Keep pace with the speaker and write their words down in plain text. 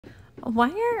Why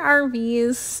are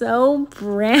RVs so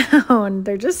brown?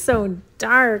 They're just so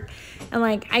dark. And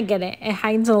like, I get it, it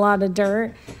hides a lot of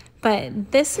dirt.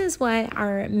 But this is what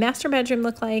our master bedroom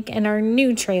looked like in our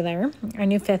new trailer, our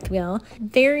new fifth wheel.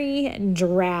 Very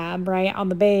drab, right? All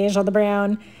the beige, all the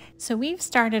brown. So we've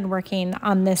started working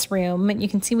on this room. You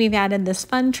can see we've added this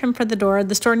fun trim for the door.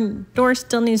 The door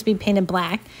still needs to be painted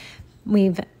black.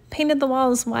 We've painted the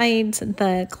walls white,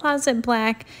 the closet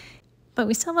black, but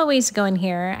we still have a ways to go in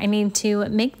here. I need to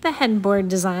make the headboard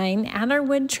design, add our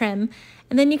wood trim,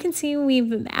 and then you can see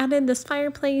we've added this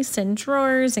fireplace and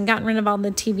drawers and gotten rid of all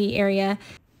the TV area.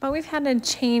 But we've had a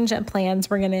change of plans.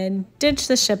 We're gonna ditch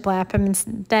the shiplap and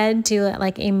instead do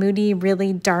like a moody,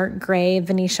 really dark gray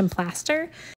Venetian plaster.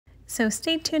 So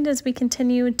stay tuned as we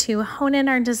continue to hone in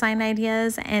our design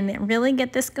ideas and really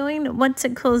get this going once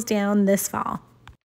it cools down this fall.